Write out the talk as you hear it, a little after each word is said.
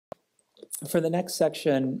For the next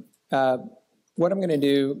section, what I'm going to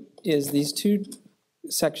do is these two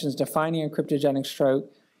sections, defining a cryptogenic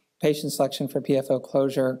stroke, patient selection for PFO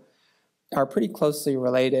closure, are pretty closely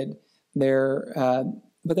related.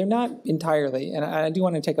 But they're not entirely. And I do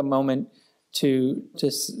want to take a moment to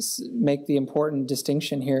just make the important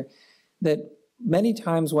distinction here that many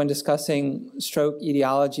times when discussing stroke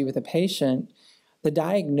etiology with a patient, the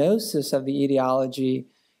diagnosis of the etiology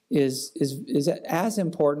is as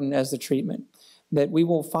important as the treatment. That we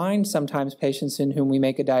will find sometimes patients in whom we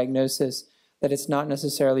make a diagnosis that it's not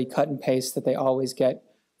necessarily cut and paste that they always get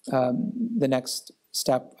the next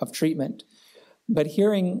step of treatment. But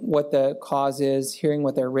hearing what the cause is, hearing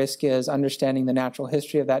what their risk is, understanding the natural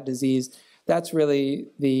history of that disease, that's really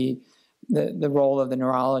the role of the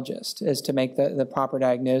neurologist, is to make the proper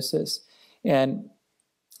diagnosis and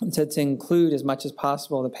to include as much as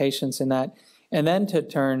possible the patients in that, and then to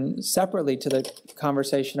turn separately to the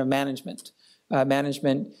conversation of management.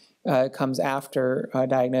 Management comes after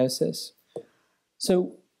diagnosis.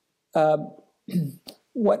 So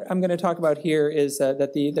what I'm going to talk about here is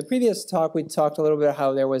that the previous talk, we talked a little bit about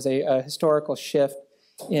how there was a historical shift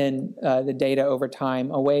in the data over time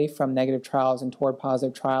away from negative trials and toward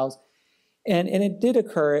positive trials. And it did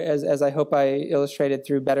occur, as I hope I illustrated,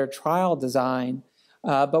 through better trial design.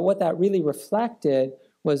 But what that really reflected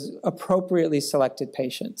was appropriately selected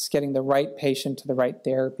patients, getting the right patient to the right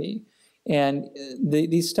therapy. And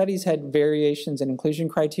these studies had variations in inclusion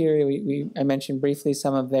criteria. I mentioned briefly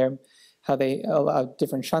some of them, how they allow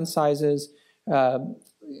different shunt sizes.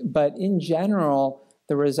 But in general,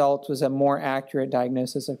 the result was a more accurate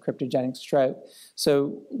diagnosis of cryptogenic stroke.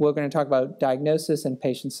 So we're going to talk about diagnosis and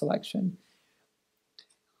patient selection.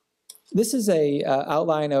 This is an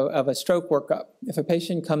outline of a stroke workup. If a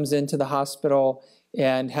patient comes into the hospital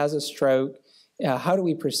and has a stroke, how do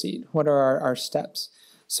we proceed? What are our steps?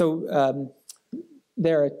 So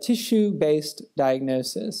they're a tissue-based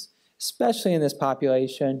diagnosis, especially in this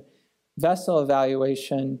population, vessel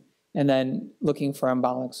evaluation, and then looking for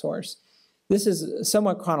embolic source. This is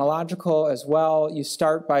somewhat chronological as well. You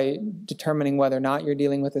start by determining whether or not you're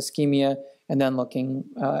dealing with ischemia, and then looking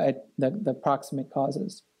at the proximate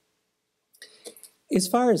causes. As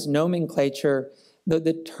far as nomenclature,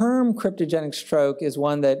 the term cryptogenic stroke is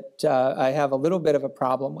one that I have a little bit of a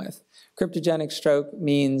problem with. Cryptogenic stroke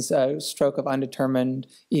means a stroke of undetermined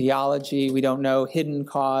etiology. We don't know hidden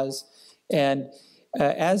cause. And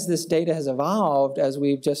as this data has evolved, as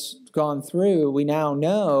we've just gone through, we now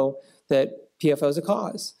know that PFO is a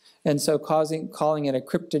cause. And so calling it a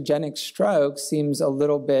cryptogenic stroke seems a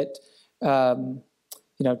little bit, 10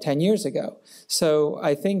 years ago. So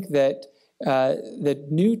I think that the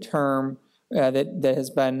new term that has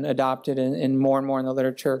been adopted in more and more in the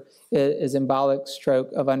literature is embolic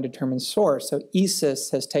stroke of undetermined source. So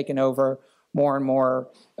ESIS has taken over more and more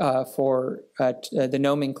for the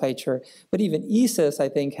nomenclature. But even ESIS, I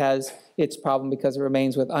think, has its problem because it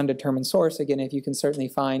remains with undetermined source. Again, if you can certainly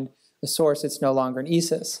find the source, it's no longer an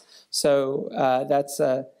ESIS. So that's,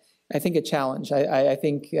 I think, a challenge. I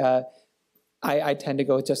think I tend to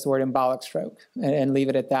go with just the word embolic stroke and leave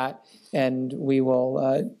it at that. And we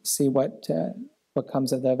will see what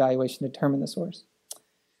comes of the evaluation to determine the source.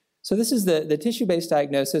 So this is the tissue-based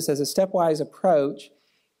diagnosis as a stepwise approach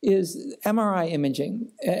is MRI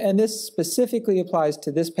imaging. And this specifically applies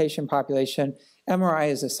to this patient population. MRI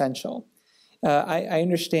is essential. I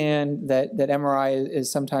understand that MRI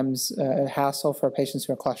is sometimes a hassle for patients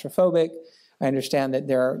who are claustrophobic. I understand that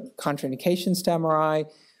there are contraindications to MRI.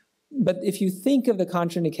 But if you think of the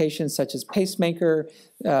contraindications such as pacemaker,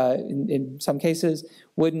 in some cases,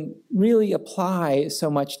 wouldn't really apply so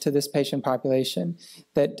much to this patient population,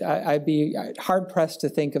 that I'd be hard-pressed to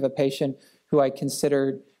think of a patient who I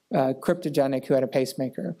considered cryptogenic who had a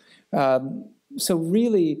pacemaker. So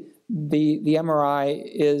really, the MRI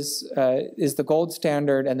is the gold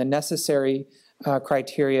standard and the necessary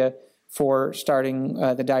criteria for starting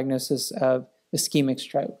the diagnosis of ischemic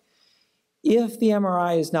stroke. If the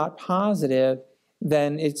MRI is not positive,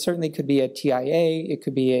 then it certainly could be a TIA. It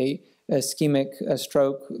could be a ischemic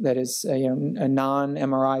stroke that is a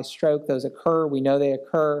non-MRI stroke. Those occur. We know they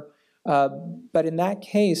occur. But in that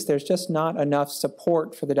case, there's just not enough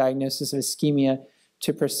support for the diagnosis of ischemia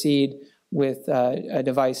to proceed with a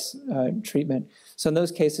device treatment. So in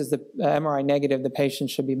those cases, the MRI negative, the patient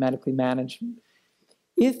should be medically managed.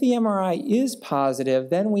 If the MRI is positive,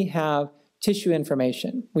 then we have tissue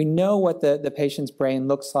information. We know what the patient's brain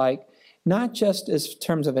looks like, not just in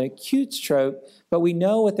terms of an acute stroke, but we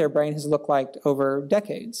know what their brain has looked like over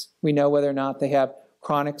decades. We know whether or not they have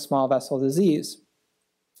chronic small vessel disease.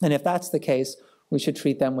 And if that's the case, we should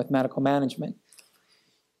treat them with medical management.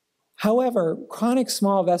 However, chronic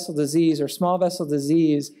small vessel disease or small vessel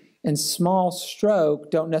disease and small stroke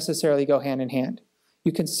don't necessarily go hand in hand.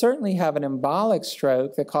 You can certainly have an embolic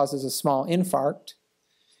stroke that causes a small infarct,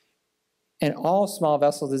 and all small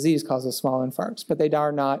vessel disease causes small infarcts, but they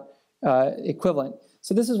are not equivalent.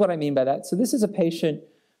 So this is what I mean by that. So this is a patient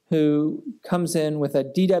who comes in with a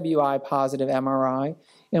DWI positive MRI,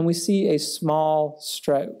 and we see a small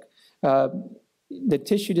stroke. The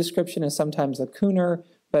tissue description is sometimes lacunar,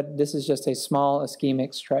 but this is just a small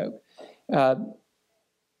ischemic stroke.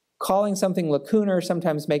 Calling something lacunar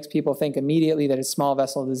sometimes makes people think immediately that it's small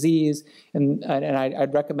vessel disease, and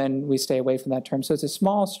I'd recommend we stay away from that term. So it's a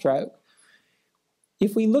small stroke.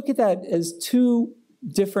 If we look at that as two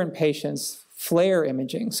different patients, FLAIR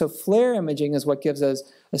imaging. So FLAIR imaging is what gives us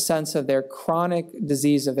a sense of their chronic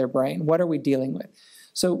disease of their brain. What are we dealing with?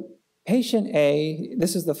 So patient A,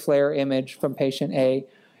 this is the FLAIR image from patient A,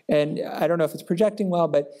 and I don't know if it's projecting well,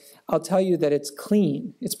 but I'll tell you that it's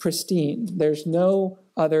clean, it's pristine. There's no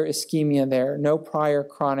other ischemia there, no prior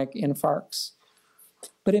chronic infarcts.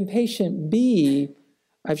 But in patient B,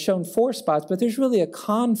 I've shown 4 spots, but there's really a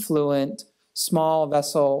confluent small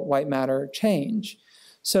vessel white matter change.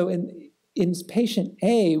 So in patient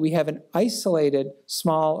A, we have an isolated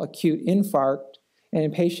small acute infarct, and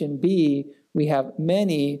in patient B, we have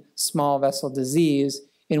many small vessel disease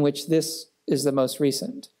in which this is the most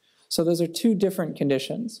recent. So those are 2 different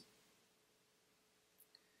conditions.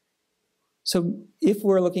 So if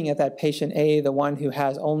we're looking at that patient A, the one who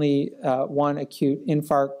has only 1 acute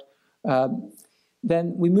infarct,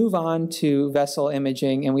 then we move on to vessel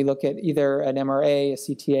imaging, and we look at either an MRA, a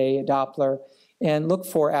CTA, a Doppler, and look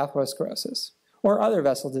for atherosclerosis or other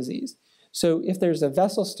vessel disease. So if there's a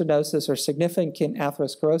vessel stenosis or significant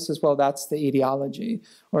atherosclerosis, well, that's the etiology,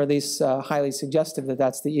 or at least highly suggestive that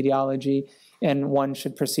that's the etiology, and one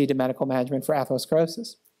should proceed to medical management for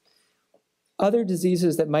atherosclerosis. Other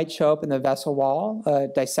diseases that might show up in the vessel wall,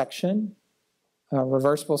 dissection,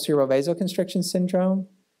 reversible cerebral vasoconstriction syndrome,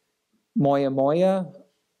 moya.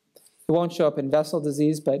 It won't show up in vessel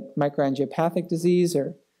disease, but microangiopathic disease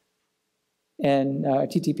and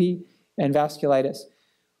TTP and vasculitis.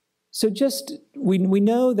 So we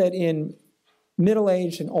know that in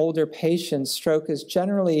middle-aged and older patients, stroke is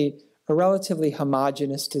generally a relatively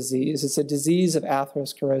homogeneous disease. It's a disease of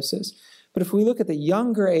atherosclerosis. But if we look at the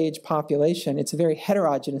younger age population, it's a very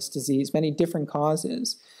heterogeneous disease, many different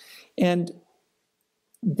causes. And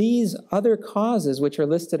these other causes, which are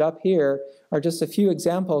listed up here, are just a few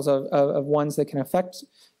examples of ones that can affect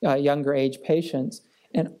younger age patients.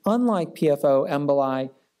 And unlike PFO, emboli,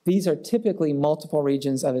 these are typically multiple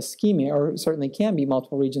regions of ischemia, or certainly can be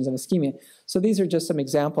multiple regions of ischemia. So these are just some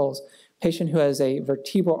examples. Patient who has a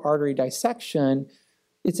vertebral artery dissection,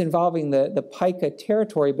 it's involving the pica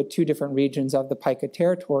territory, but 2 different regions of the pica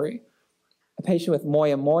territory. A patient with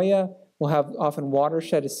moya will have often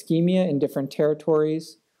watershed ischemia in different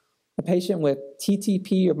territories. A patient with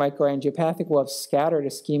TTP or microangiopathic will have scattered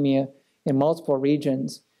ischemia in multiple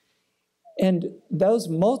regions. And those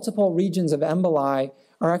multiple regions of emboli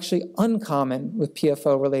are actually uncommon with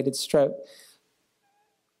PFO-related stroke.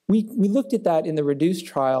 We looked at that in the REDUCE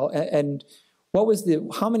trial, and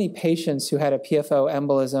how many patients who had a PFO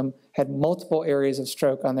embolism had multiple areas of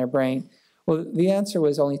stroke on their brain? Well, the answer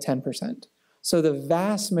was only 10%. So the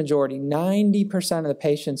vast majority, 90% of the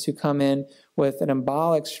patients who come in with an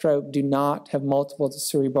embolic stroke do not have multiple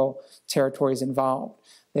cerebral territories involved.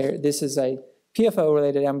 This is a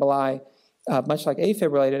PFO-related emboli, much like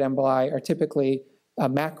AFib-related emboli, are typically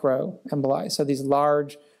macro emboli. So these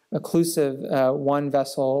large, occlusive one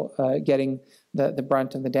vessel getting the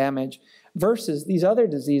brunt of the damage, versus these other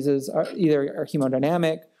diseases are either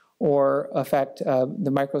hemodynamic or affect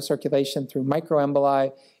the microcirculation through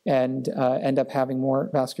microemboli and end up having more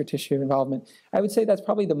vascular tissue involvement. I would say that's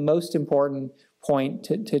probably the most important point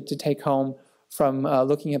to take home from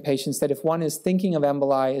looking at patients, that if one is thinking of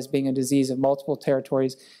emboli as being a disease of multiple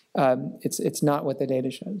territories, it's not what the data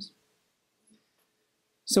shows.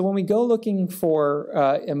 So when we go looking for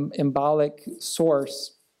embolic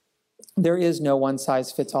source, there is no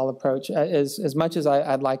one-size-fits-all approach. As much as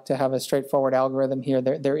I'd like to have a straightforward algorithm here,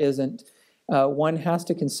 there isn't. One has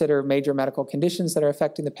to consider major medical conditions that are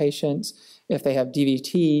affecting the patients, if they have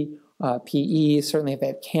DVT, PE, certainly if they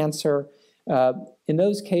have cancer. In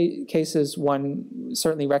those cases, one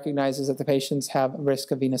certainly recognizes that the patients have a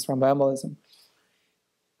risk of venous thromboembolism.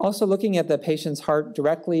 Also looking at the patient's heart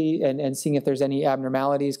directly and seeing if there's any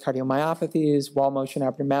abnormalities, cardiomyopathies, wall motion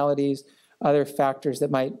abnormalities, other factors that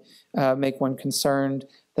might make one concerned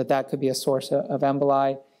that could be a source of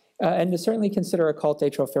emboli, and to certainly consider occult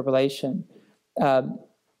atrial fibrillation.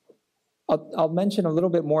 I'll mention a little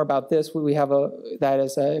bit more about this. We have that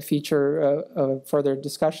as a feature of further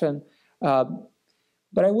discussion.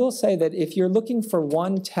 But I will say that if you're looking for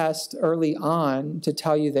one test early on to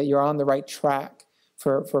tell you that you're on the right track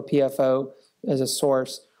for PFO as a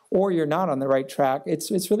source, or you're not on the right track,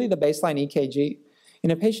 it's really the baseline EKG.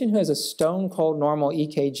 In a patient who has a stone cold normal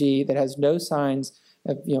EKG that has no signs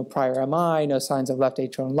of prior MI, no signs of left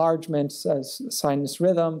atrial enlargement, sinus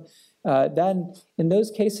rhythm, then in those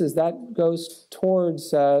cases that goes towards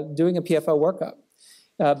doing a PFO workup.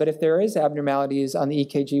 But if there is abnormalities on the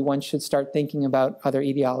EKG, one should start thinking about other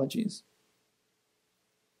etiologies.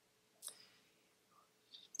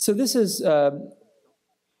 So this is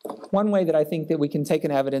one way that I think that we can take an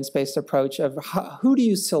evidence-based approach of who do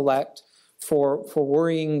you select for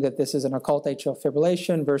worrying that this is an occult atrial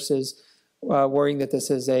fibrillation versus worrying that this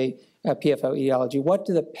is a PFO etiology. What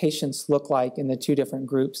do the patients look like in the two different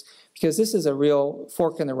groups? Because this is a real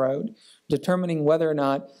fork in the road, determining whether or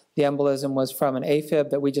not the embolism was from an AFib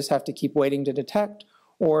that we just have to keep waiting to detect,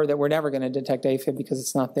 or that we're never going to detect AFib because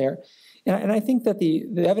it's not there. And I think that the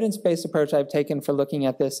evidence-based approach I've taken for looking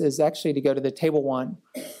at this is actually to go to the table 1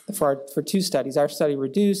 for two studies, our study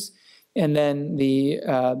REDUCE and then the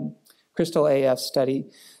Crystal AF study.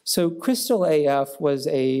 So Crystal AF was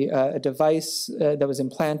a device that was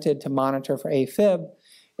implanted to monitor for AFib,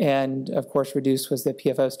 and of course REDUCE was the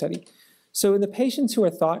PFO study. So in the patients who are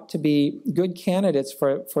thought to be good candidates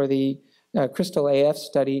for the Crystal AF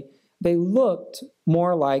study, they looked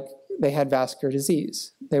more like they had vascular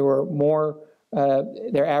disease. They were more,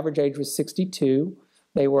 their average age was 62.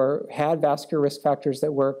 They had vascular risk factors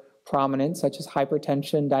that were prominent, such as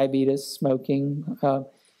hypertension, diabetes, smoking,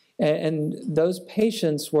 and those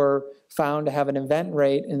patients were found to have an event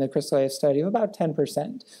rate in the Crystal AF study of about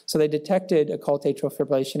 10%. So they detected occult atrial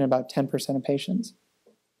fibrillation in about 10% of patients.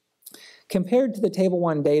 Compared to the Table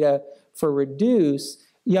 1 data for REDUCE,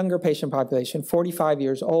 younger patient population, 45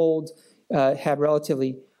 years old, had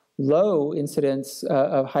relatively low incidence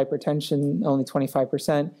of hypertension, only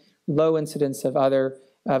 25%, low incidence of other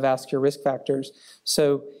vascular risk factors.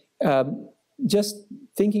 So just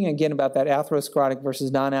thinking again about that atherosclerotic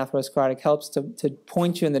versus non-atherosclerotic helps to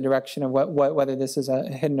point you in the direction of whether this is a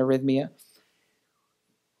hidden arrhythmia.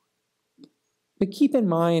 But keep in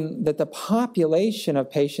mind that the population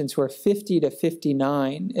of patients who are 50 to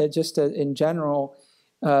 59, in general,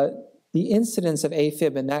 the incidence of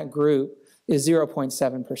AFib in that group is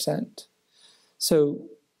 0.7%. So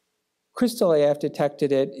Crystal AF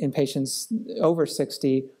detected it in patients over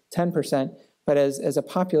 60, 10%, but as a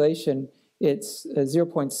population, it's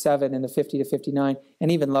 0.7 in the 50 to 59,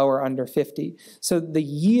 and even lower under 50. So the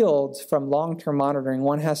yields from long-term monitoring,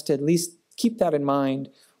 one has to at least keep that in mind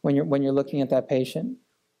when you're looking at that patient.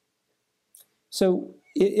 So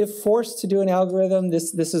if forced to do an algorithm,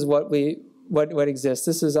 this is what exists.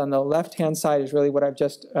 This is on the left-hand side is really what I've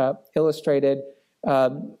just illustrated. I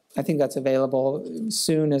think that's available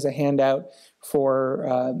soon as a handout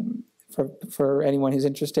for anyone who's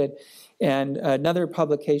interested. And another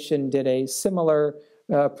publication did a similar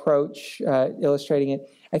approach illustrating it.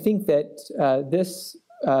 I think that this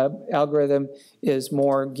algorithm is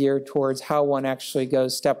more geared towards how one actually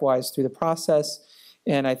goes stepwise through the process.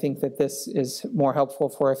 And I think that this is more helpful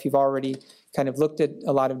for if you've already kind of looked at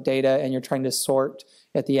a lot of data and you're trying to sort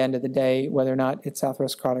at the end of the day whether or not it's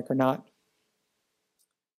atherosclerotic or not.